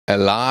A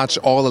large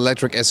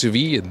all-electric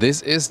SUV.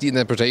 This is the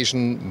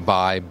interpretation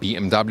by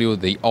BMW,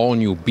 the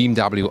all-new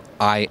BMW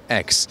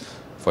iX.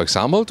 For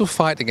example, to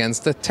fight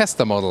against the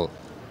Tesla Model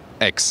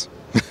X.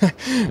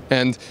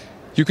 And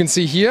you can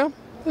see here,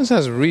 this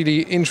has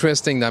really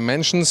interesting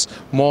dimensions,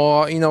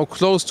 more,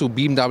 close to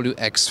BMW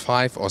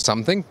X5 or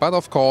something, but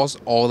of course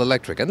all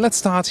electric. And let's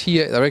start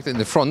here directly in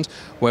the front,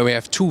 where we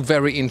have two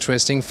very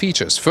interesting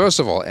features. First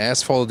of all,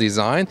 as for the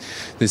design,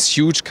 this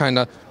huge kind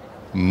of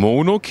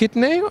mono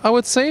kidney, I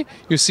would say.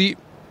 You see,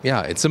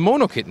 yeah, it's a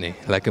mono kidney,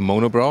 like a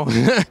monobrow.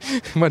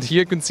 But here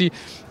you can see,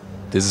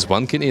 this is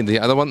one kidney and the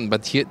other one,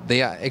 but here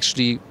they are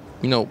actually,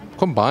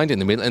 combined in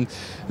the middle. And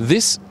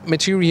this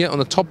material here on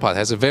the top part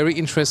has a very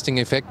interesting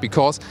effect,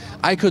 because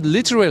I could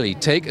literally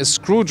take a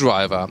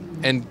screwdriver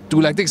and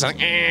do like this,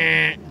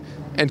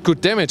 and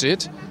could damage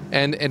it.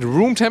 And at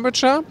room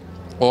temperature,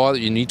 or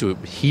you need to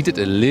heat it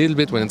a little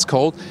bit when it's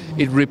cold,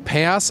 it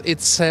repairs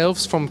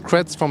itself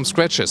from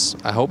scratches.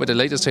 I hope at a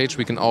later stage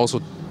we can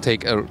also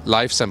take a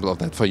live sample of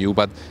that for you.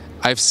 But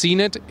I've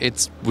seen it,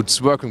 it's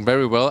working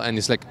very well, and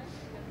it's like,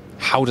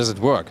 how does it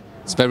work?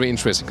 It's very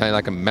interesting, kind of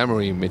like a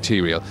memory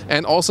material.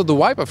 And also the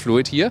wiper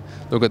fluid here,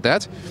 look at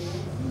that.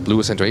 Blue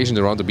accentuation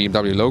around the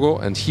BMW logo,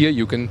 and here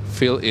you can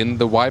fill in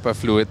the wiper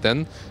fluid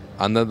then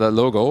under the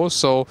logo.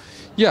 So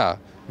yeah,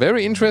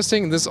 very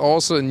interesting. This is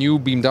also a new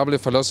BMW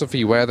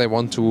philosophy, where they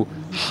want to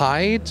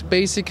hide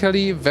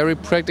basically very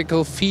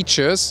practical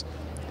features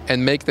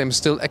and make them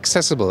still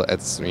accessible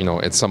at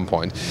some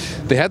point.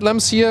 The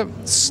headlamps here,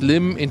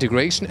 slim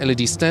integration,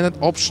 LED standard,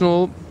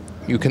 optional.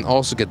 You can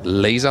also get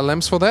laser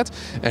lamps for that,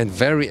 and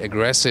very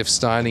aggressive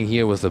styling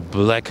here with the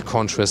black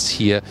contrast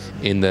here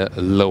in the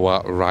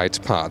lower right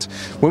part.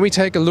 When we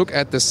take a look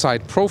at the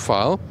side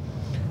profile,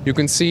 you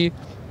can see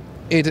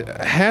it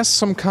has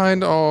some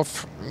kind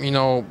of,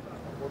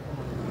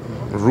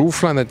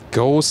 roofline that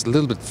goes a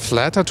little bit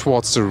flatter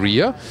towards the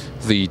rear.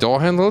 The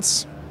door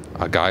handles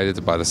are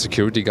guided by the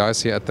security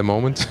guys here at the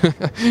moment.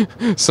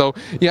 So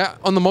yeah,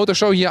 on the motor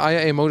show here,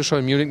 IAA Motor Show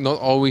in Munich, not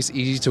always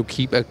easy to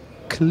keep a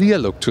clear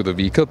look to the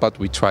vehicle, but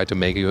we try to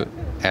make it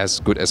as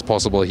good as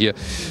possible here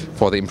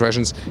for the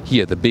impressions.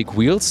 Here, the big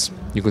wheels,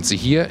 you can see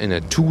here in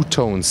a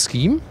two-tone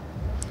scheme.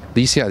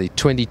 These here are the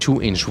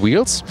 22-inch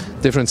wheels,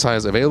 different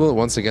sizes available.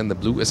 Once again, the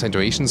blue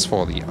accentuations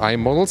for the I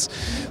models.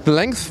 The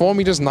length 4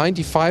 meters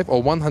 95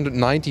 or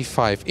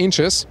 195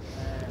 inches.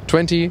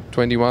 20,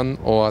 21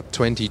 or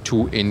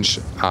 22 inch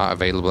are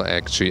available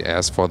actually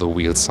as for the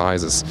wheel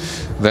sizes.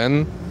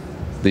 Then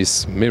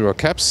these mirror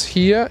caps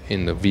here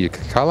in the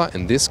vehicle color,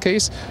 in this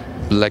case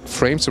black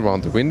frames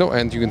around the window,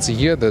 and you can see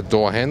here the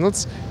door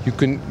handles, you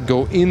can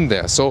go in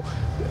there. So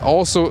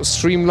also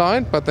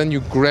streamlined, but then you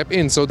grab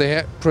in. So they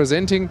are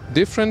presenting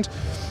different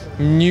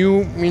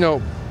new,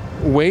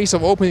 ways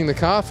of opening the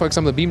car. For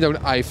example, the BMW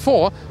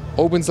i4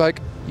 opens like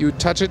you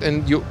touch it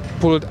and you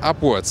pull it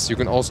upwards. You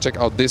can also check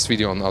out this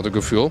video on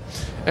Autogefuehl.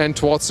 And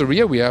towards the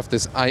rear we have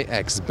this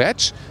iX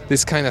badge.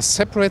 This kind of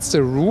separates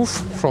the roof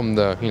from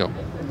the,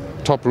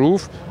 top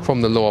roof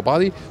from the lower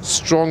body.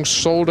 Strong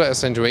shoulder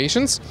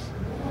accentuations.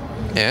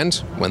 And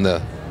when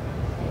the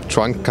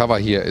trunk cover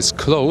here is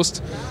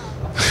closed,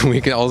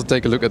 we can also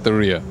take a look at the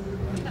rear.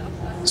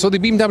 So the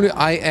BMW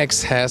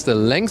iX has the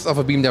length of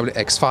a BMW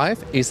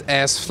X5, is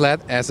as flat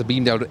as a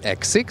BMW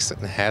X6,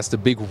 and has the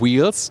big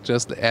wheels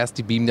just as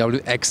the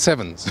BMW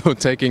X7. So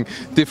taking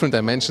different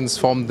dimensions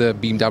from the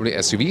BMW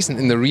SUVs. And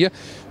in the rear,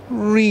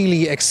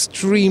 really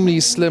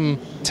extremely slim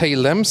tail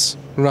lamps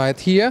right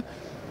here.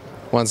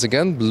 Once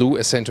again, blue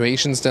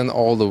accentuations then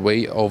all the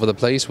way over the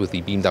place with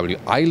the BMW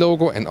I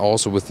logo, and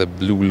also with the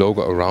blue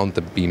logo around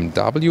the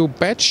BMW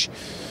badge.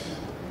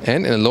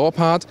 And in the lower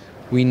part,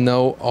 we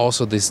know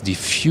also this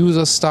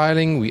diffuser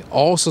styling. We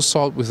also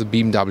saw it with the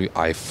BMW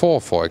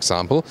i4, for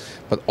example.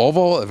 But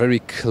overall, a very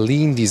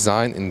clean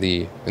design in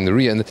the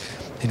rear. And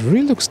it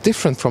really looks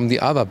different from the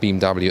other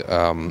BMW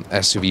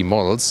SUV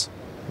models.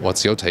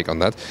 What's your take on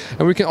that?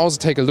 And we can also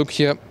take a look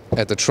here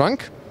at the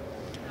trunk.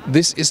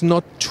 This is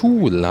not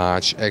too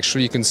large,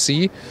 actually. You can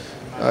see,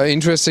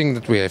 interesting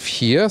that we have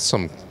here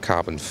some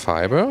carbon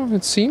fiber,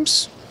 it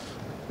seems.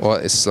 Or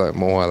it's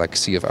more like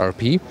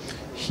CFRP.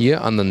 Here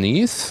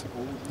underneath,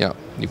 yeah,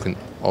 you can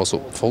also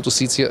fold the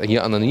seats here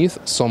underneath,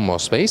 some more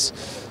space.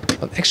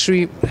 But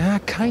actually,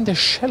 kind of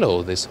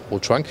shallow, this whole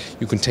trunk.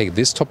 You can take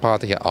this top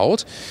part here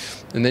out,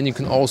 and then you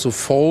can also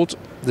fold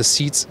the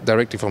seats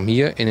directly from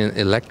here in an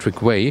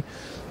electric way.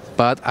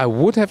 But I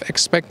would have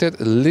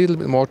expected a little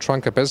bit more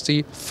trunk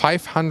capacity.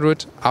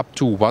 500 up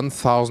to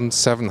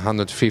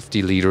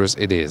 1,750 liters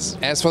it is.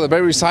 As for the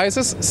battery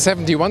sizes,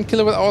 71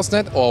 kilowatt hours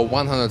net or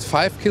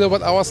 105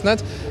 kilowatt hours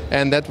net.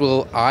 And that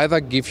will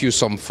either give you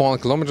some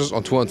 400 kilometers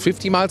or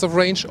 250 miles of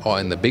range, or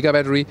in the bigger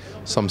battery,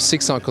 some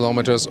 600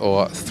 kilometers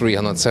or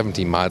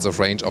 370 miles of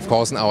range. Of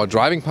course, in our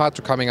driving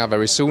part coming up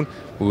very soon,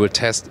 we will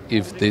test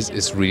if this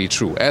is really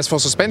true. As for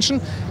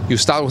suspension, you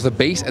start with a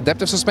base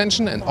adaptive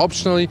suspension, and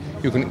optionally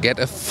you can get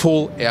a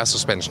full air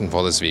suspension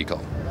for this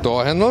vehicle.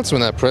 Door handles,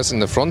 when I press in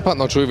the front part,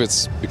 not sure if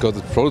it's because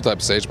it's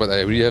prototype stage, but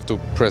I really have to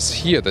press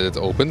here that it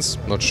opens.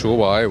 Not sure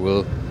why.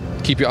 We'll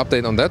keep you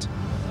updated on that.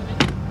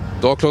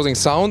 Door closing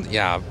sound,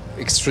 yeah,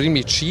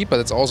 extremely cheap, but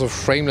it's also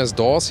frameless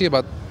doors here.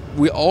 But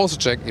we also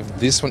check if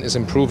this one is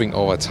improving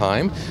over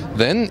time.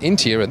 Then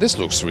interior, this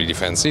looks really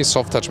fancy.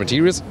 Soft touch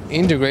materials,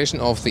 integration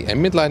of the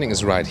ambient lighting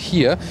is right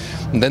here.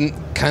 And then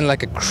kind of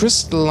like a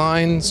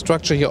crystalline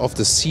structure here of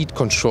the seat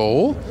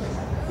control.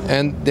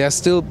 And there are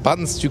still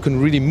buttons you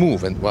can really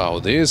move. And wow,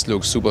 this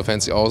looks super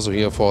fancy also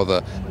here for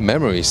the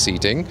memory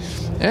seating.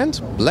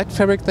 And black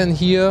fabric then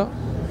here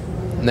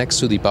next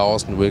to the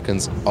Bowers &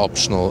 Wilkins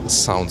optional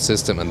sound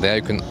system. And there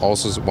you can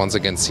also once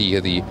again see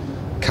here the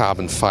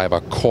carbon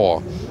fiber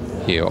core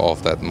here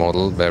of that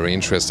model. Very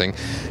interesting.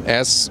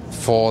 As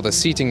for the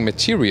seating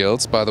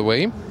materials, by the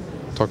way,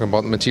 talking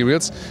about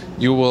materials,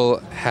 you will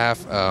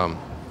have a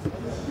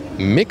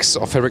mix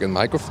of fabric and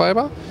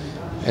microfiber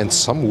and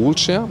some wool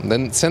share.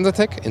 Then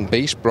Sensatec in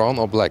beige, brown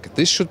or black.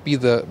 This should be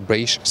the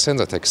beige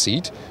Sensatec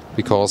seat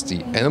because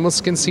the animal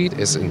skin seat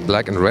is in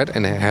black and red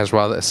and it has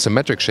rather a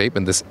symmetric shape,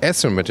 and this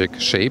asymmetric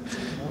shape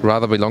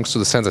rather belongs to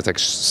the Sensatec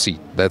seat.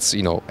 That's,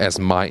 you know, as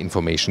my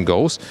information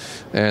goes.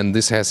 And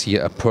this has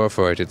here a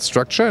perforated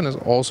structure and it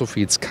also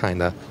feels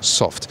kind of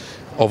soft.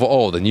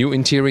 Overall, the new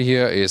interior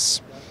here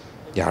is,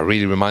 yeah,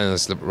 really reminding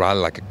us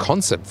rather like a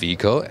concept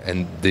vehicle,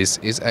 and this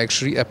is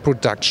actually a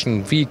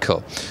production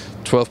vehicle.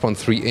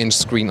 12.3-inch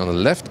screen on the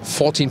left,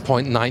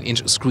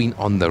 14.9-inch screen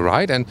on the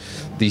right, and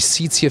the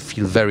seats here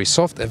feel very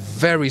soft, a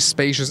very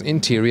spacious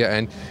interior,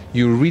 and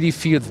you really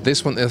feel that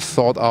this one is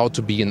thought out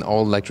to be an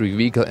all-electric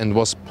vehicle and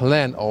was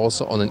planned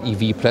also on an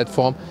EV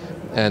platform,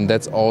 and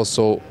that's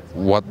also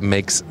what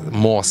makes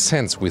more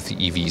sense with the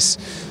EVs.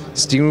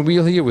 Steering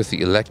wheel here with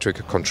the electric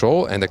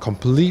control and a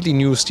completely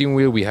new steering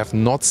wheel we have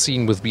not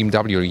seen with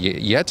BMW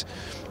yet,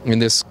 in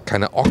this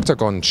kind of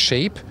octagon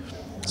shape.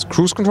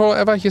 Cruise control,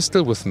 however, here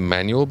still with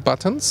manual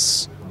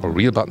buttons or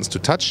real buttons to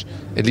touch.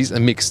 At least a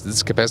mix. This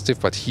is capacitive,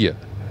 but here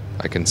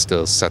I can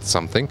still set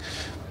something.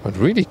 But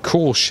really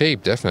cool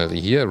shape,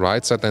 definitely here.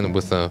 Right side then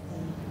with a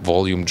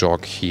volume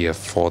jog here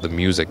for the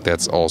music.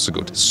 That's also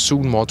good.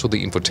 Soon more to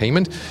the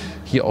infotainment.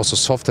 Here also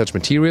soft touch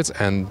materials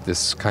and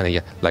this kind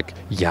of like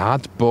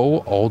yard bow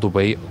all the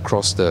way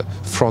across the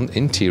front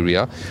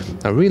interior.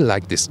 I really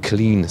like this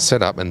clean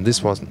setup, and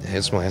this one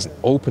has an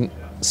open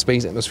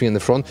space atmosphere in the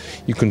front.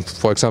 You can,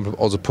 for example,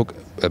 also put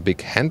a big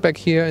handbag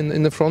here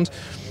in the front.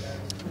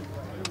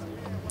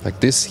 Like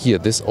this here,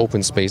 this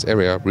open space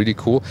area, really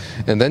cool.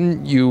 And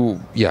then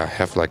you,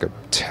 have like a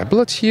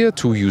tablet here,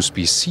 2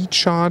 USB-C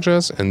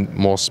chargers and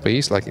more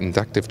space, like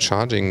inductive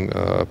charging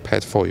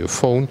pad for your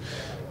phone,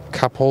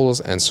 cup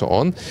holders and so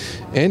on.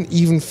 And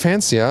even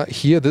fancier,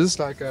 here, this is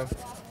like a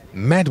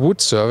matte wood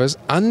surface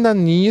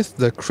underneath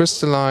the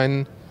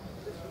crystalline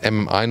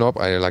MMI knob.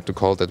 I like to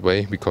call it that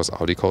way because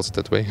Audi calls it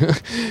that way.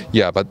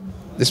 Yeah, but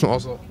this one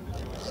also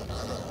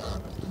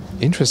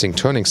interesting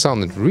turning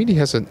sound. It really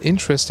has an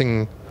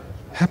interesting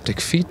haptic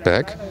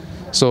feedback.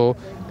 So,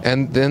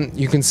 and then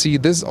you can see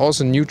this is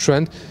also a new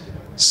trend.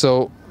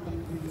 So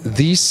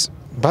these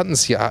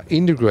buttons here are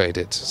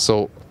integrated.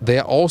 So they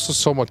are also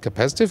somewhat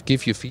capacitive,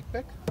 give you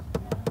feedback.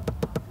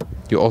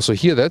 You also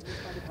hear that.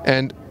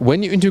 And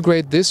when you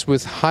integrate this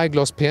with high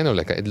gloss piano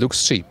lacquer, it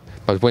looks cheap.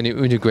 But when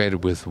you integrate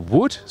it with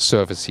wood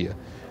surface here,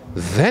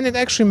 then it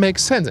actually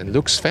makes sense and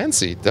looks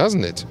fancy,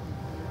 doesn't it?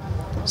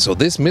 So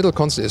this middle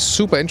console is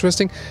super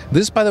interesting.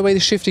 This, by the way, the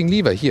shifting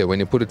lever here, when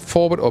you put it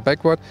forward or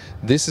backward,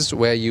 this is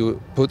where you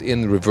put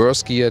in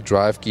reverse gear,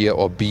 drive gear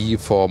or B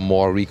for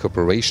more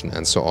recuperation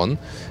and so on.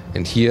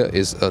 And here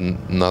is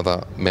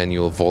another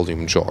manual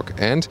volume jog.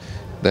 And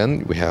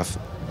then we have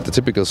the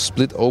typical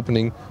split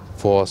opening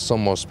for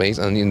some more space.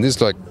 And in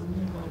this, like,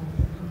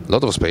 a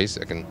lot of space,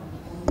 I can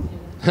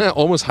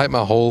almost hide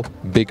my whole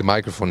big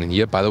microphone in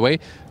here. By the way,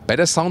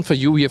 better sound for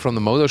you here from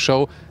the motor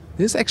show.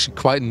 This is actually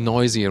quite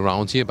noisy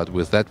around here, but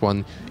with that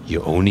one,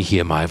 you only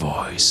hear my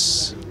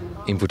voice.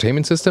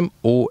 Infotainment system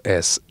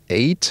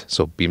OS8,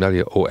 so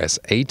BMW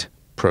OS8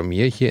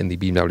 Premier here in the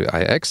BMW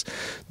iX.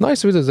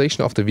 Nice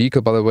visualization of the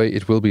vehicle, by the way.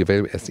 It will be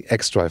available as the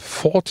xDrive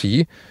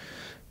 40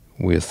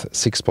 with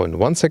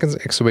 6.1 seconds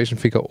acceleration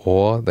figure,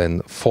 or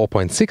then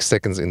 4.6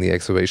 seconds in the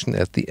acceleration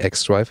at the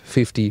xDrive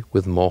 50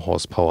 with more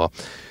horsepower.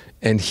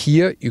 And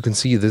here you can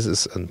see this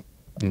is a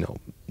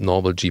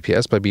normal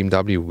GPS by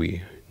BMW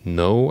we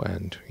know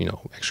and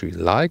actually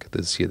like.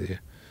 This is here the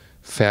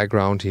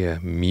fairground here,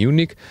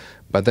 Munich.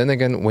 But then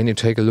again, when you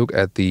take a look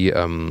at the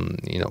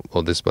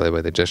this, by the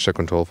way, the gesture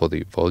control for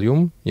the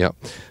volume,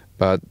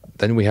 but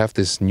then we have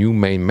this new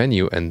main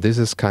menu, and this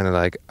is kind of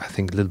like, I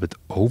think, a little bit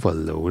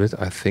overloaded,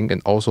 I think,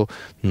 and also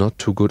not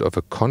too good of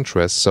a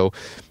contrast. So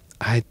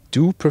I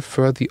do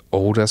prefer the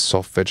older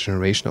software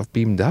generation of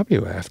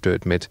BMW, I have to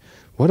admit.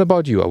 What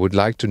about you? I would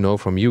like to know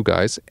from you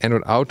guys.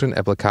 Android Auto and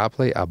Apple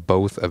CarPlay are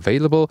both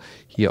available.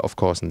 Here, of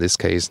course, in this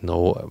case,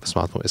 no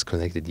smartphone is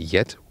connected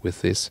yet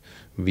with this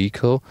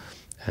vehicle.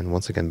 And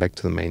once again, back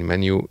to the main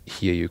menu.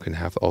 Here you can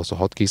have also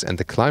hotkeys, and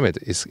the climate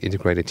is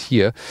integrated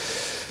here.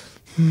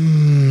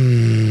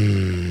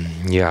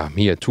 Yeah,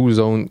 here,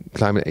 2-zone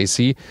climate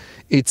AC.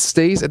 It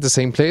stays at the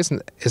same place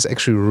and is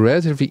actually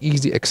relatively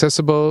easy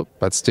accessible,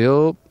 but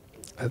still,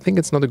 I think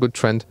it's not a good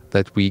trend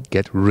that we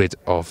get rid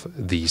of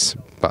these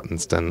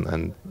buttons then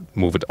and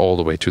move it all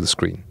the way to the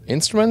screen.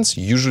 Instruments,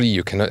 usually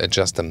you cannot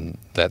adjust them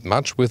that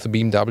much with the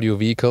BMW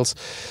vehicles.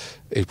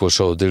 It will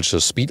show digital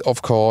speed,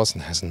 of course,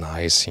 and has a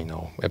nice,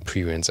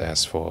 appearance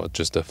as for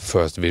just the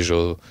first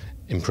visual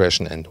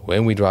impression. And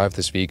when we drive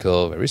this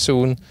vehicle very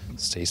soon,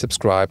 stay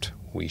subscribed.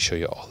 We show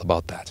you all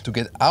about that. To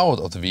get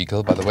out of the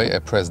vehicle, by the way, I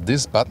press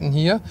this button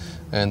here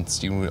and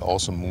steering wheel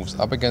also moves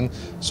up again.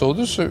 So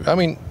this,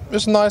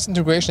 it's a nice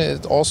integration.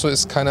 It also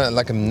is kind of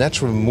like a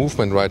natural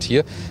movement right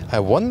here.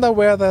 I wonder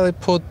where they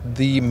put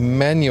the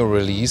manual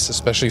release,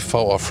 especially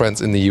for our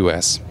friends in the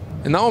US.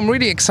 And now I'm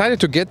really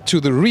excited to get to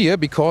the rear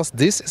because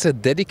this is a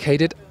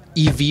dedicated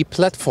EV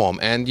platform.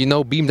 And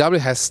BMW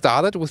has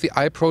started with the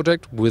i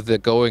project with the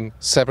going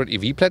separate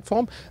EV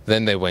platform.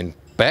 Then they went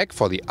back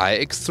for the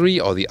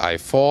iX3 or the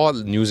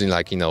i4 using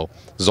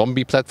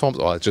zombie platforms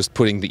or just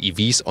putting the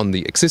EVs on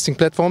the existing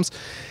platforms.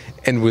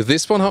 And with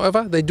this one,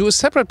 however, they do a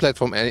separate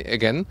platform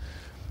again.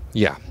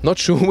 Yeah, not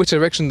sure which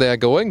direction they are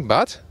going,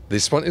 but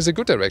this one is a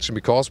good direction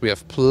because we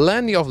have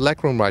plenty of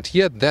legroom right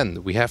here.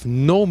 Then we have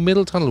no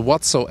middle tunnel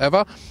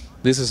whatsoever.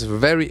 This is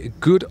very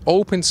good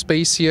open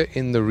space here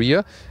in the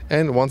rear.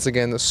 And once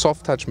again,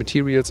 soft touch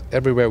materials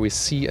everywhere we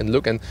see and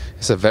look, and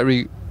it's a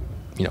very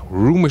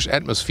roomish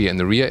atmosphere in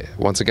the rear.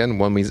 Once again,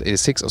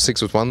 1.86 or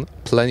 6.1,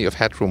 plenty of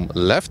headroom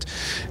left.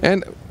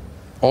 And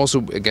also,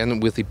 again,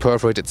 with the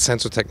perforated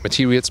Sensatec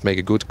materials, make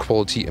a good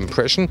quality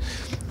impression.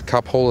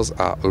 Cup holders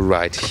are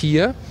right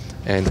here,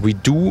 and we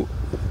do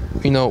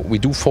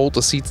fold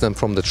the seats then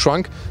from the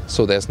trunk,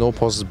 so there's no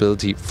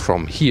possibility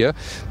from here.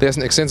 There's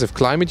an extensive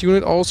climate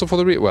unit also for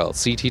the rear. Well,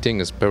 seat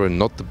heating is probably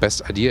not the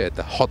best idea at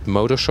the hot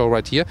motor show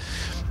right here.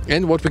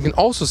 And what we can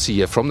also see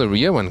here from the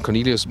rear, when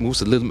Cornelius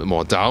moves a little bit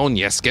more down,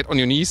 yes, get on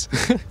your knees,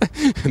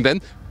 and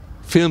then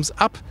films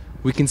up,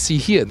 we can see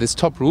here this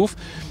top roof.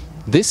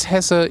 This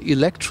has a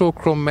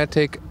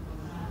electrochromatic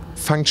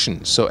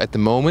function. So at the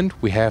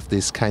moment we have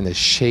this kind of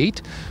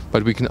shade,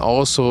 but we can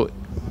also,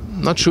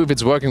 not sure if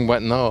it's working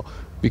right now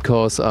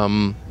because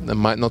it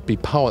might not be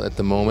powered at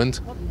the moment.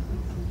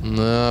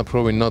 No,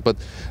 probably not. But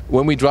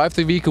when we drive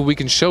the vehicle, we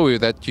can show you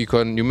that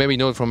you maybe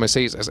know it from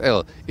Mercedes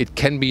SL. It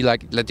can be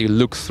like let you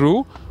look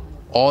through,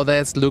 or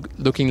that's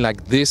looking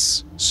like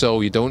this.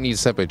 So you don't need a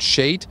separate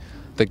shade.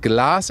 The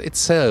glass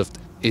itself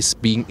is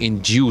being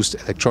induced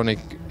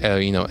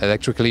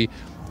electrically,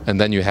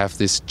 and then you have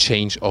this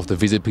change of the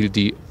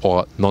visibility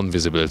or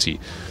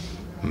non-visibility.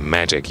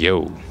 Magic,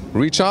 yo!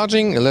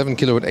 Recharging 11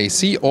 kilowatt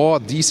AC or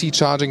DC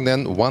charging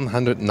then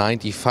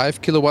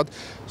 195 kilowatt,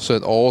 so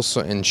it also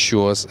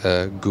ensures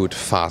a good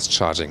fast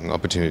charging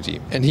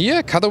opportunity. And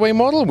here, Cutaway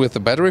model with the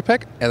battery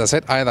pack, as I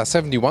said, either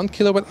 71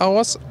 kilowatt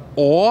hours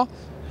or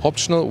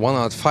optional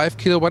 105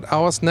 kilowatt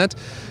hours net.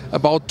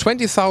 About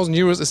 20,000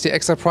 euros is the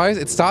extra price.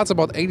 It starts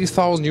about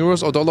 80,000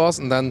 euros or dollars,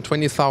 and then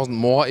 20,000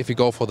 more if you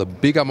go for the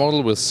bigger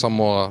model with some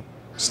more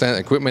standard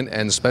equipment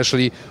and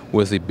especially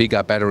with the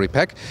bigger battery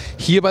pack.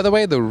 Here, by the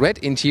way, the red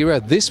interior,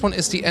 this one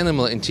is the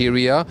animal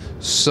interior,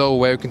 so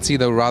where you can see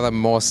the rather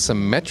more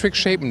symmetric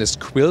shape in this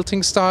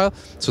quilting style.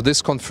 So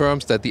this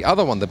confirms that the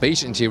other one, the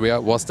beige interior,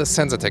 was the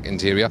Sensatec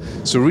interior.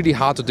 So really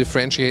hard to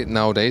differentiate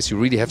nowadays. You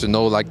really have to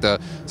know the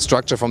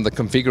structure from the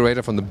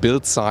configurator, from the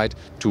build side,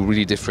 to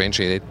really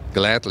differentiate it.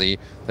 Gladly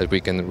that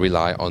we can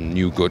rely on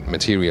new good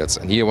materials.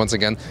 And here, once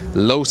again,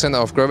 low center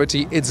of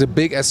gravity. It's a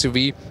big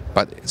SUV,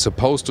 but it's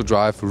supposed to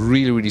drive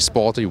really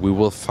sporty. We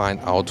will find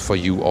out for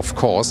you, of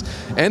course.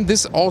 And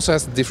this also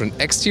has a different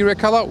exterior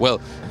color.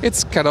 Well,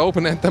 it's cut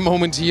open at the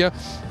moment here,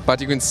 but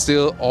you can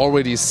still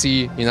already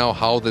see,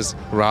 how this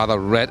rather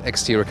red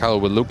exterior color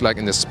will look like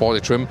in the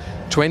sporty trim.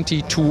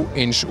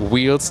 22-inch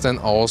wheels then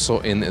also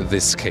in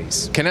this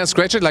case. Can I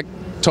scratch it,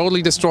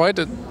 totally destroy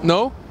it?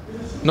 No?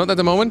 Not at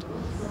the moment?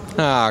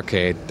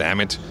 Okay,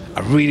 damn it. I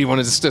really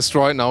wanted to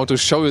destroy it now to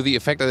show you the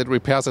effect that it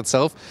repairs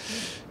itself.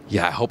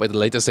 Yeah, I hope at a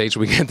later stage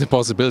we get the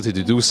possibility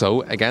to do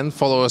so. Again,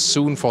 follow us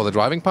soon for the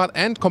driving part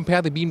and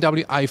compare the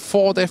BMW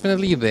i4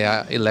 definitely,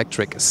 their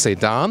electric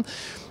sedan.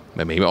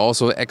 Maybe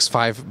also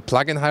X5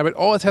 plug-in hybrid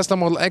or a Tesla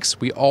Model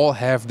X. We all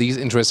have these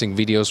interesting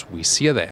videos. We see you there.